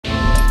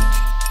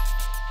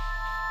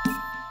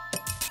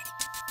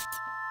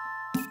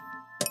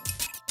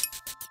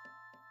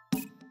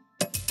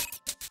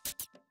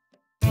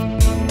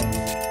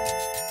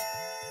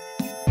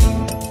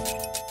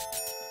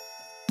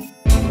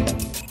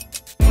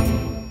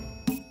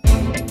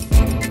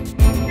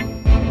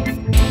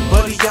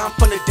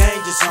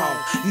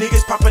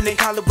when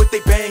they holler with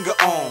they banger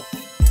on.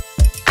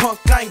 Punk,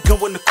 I ain't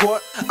going to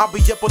court. I'll be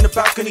up on the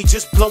balcony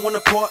just blowing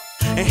apart.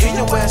 And here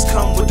your ass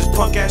come with this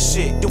punk ass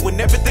shit, doing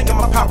everything in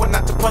my power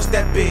not to punch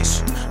that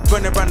bitch.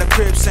 Running around the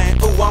crib saying,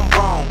 ooh, I'm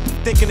wrong.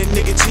 Thinking a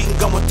nigga cheating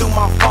going through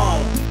my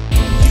phone.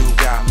 You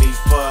got me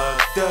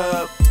fucked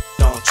up,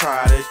 don't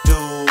try to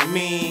do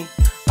me.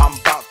 I'm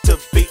about to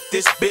beat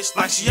this bitch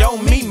like she owe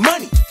me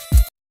money.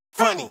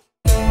 Funny,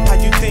 how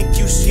you think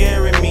you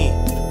scaring me?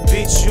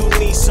 Bitch, you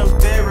need some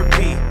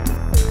therapy.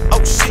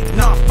 Oh shit,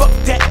 nah, fuck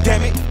that,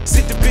 damn it.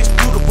 Sit the bitch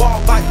through the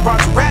wall like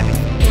Roger Rabbit.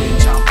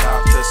 Bitch, I'm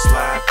about to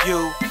slap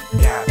you.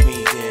 Got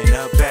me in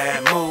a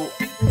bad mood.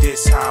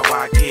 This how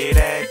I get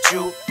at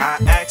you. I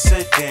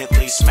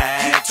accidentally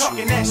smacked you.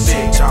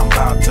 Bitch, I'm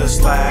about to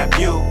slap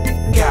you.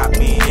 Got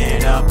me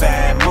in a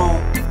bad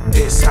mood.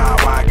 This how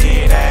I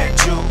get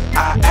at you.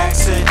 I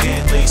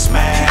accidentally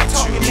smacked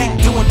you.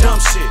 Keep doing dumb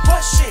shit.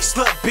 What shit?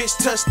 Slut bitch,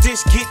 touch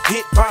this, get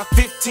hit by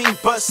 15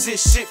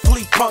 buses. Shit,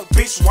 flea punk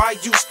bitch, why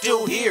you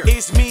still here?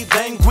 Is me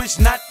language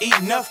not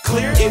enough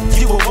clear? If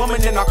you a woman,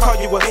 then I'll call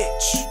you a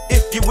bitch.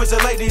 If you was a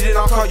lady, then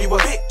I'll call you a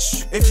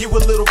bitch. If you a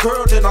little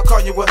girl, then I'll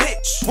call you a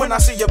bitch. When I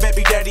see your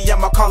baby daddy,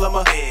 I'ma call him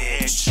a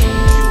bitch.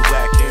 You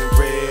acting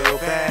real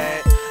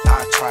bad,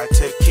 I try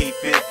to keep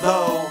it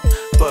low,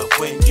 but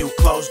when you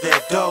close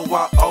that door,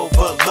 I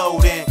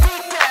overloading.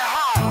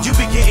 You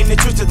be getting it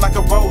twisted like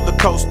a roller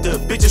coaster.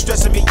 Bitches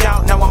stressing me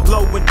out, now I'm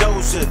blowing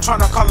dozer.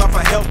 Tryna call out for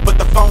help, but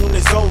the phone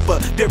is over.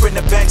 They're in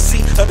the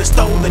backseat of the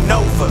stolen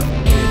Nova.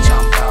 Bitch,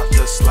 I'm about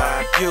to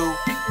slap you.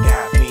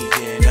 Got me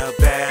in a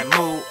bad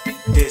mood.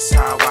 This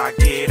how I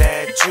get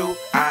at you.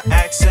 I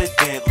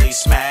accidentally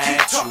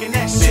smacked you.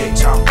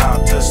 Bitch, I'm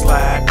about to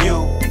slap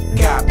you.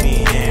 Got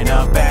me in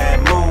a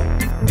bad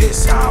mood.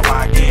 This how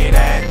I get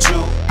at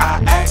you.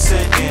 I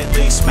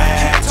accidentally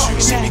smacked you.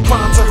 She be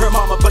crying to her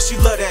mama, but she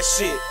love that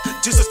shit.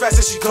 Just as fast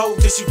as she go,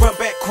 then she run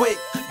back quick.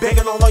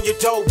 Banging on your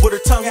door with her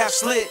tongue half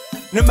slit.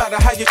 No matter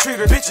how you treat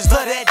her, bitches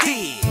love that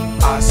D.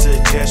 I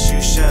suggest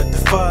you shut the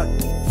fuck,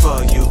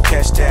 for you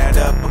catch that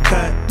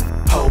uppercut.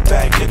 Hold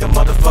back, nigga,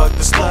 motherfuck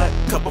the slut.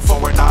 Couple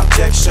foreign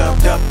objects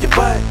shoved up your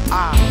butt.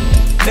 I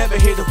never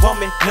hit a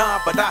woman, nah,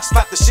 but I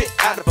slap the shit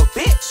out of a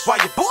bitch. Why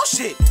you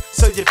bullshit?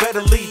 So you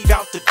better leave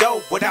out the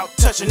door without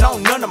touching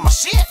on none of my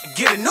shit.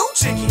 Get a new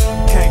chicken.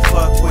 Can't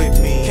fuck with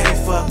me, can't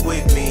fuck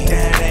with me.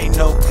 That ain't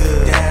no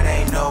good, that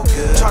ain't no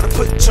good. Try to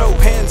put your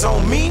hands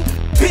on me,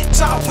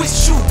 bitch, I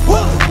wish you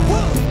would.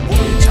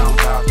 Bitch, I'm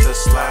about to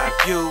slap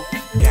you.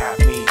 Got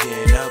me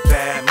in a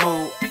bad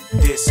mood.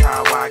 This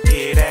how I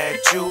get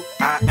at you.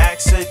 I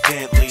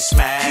accidentally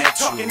smacked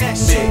you.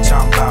 Bitch,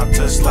 I'm about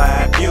to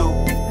slap you.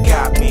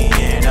 Got me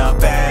in a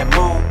bad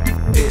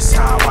mood. This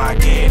how I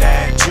get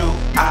at you.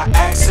 I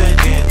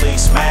accidentally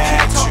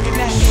smacked you.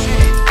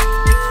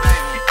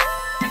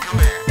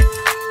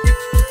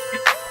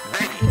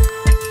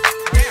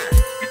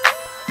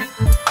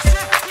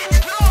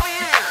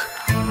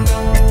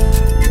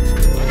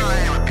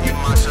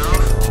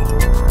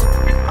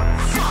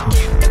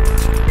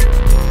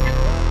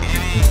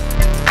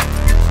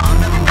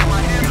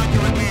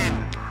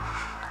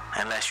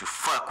 Unless you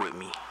fuck with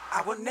me.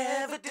 I will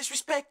never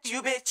disrespect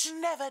you, bitch.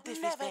 Never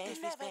disrespect.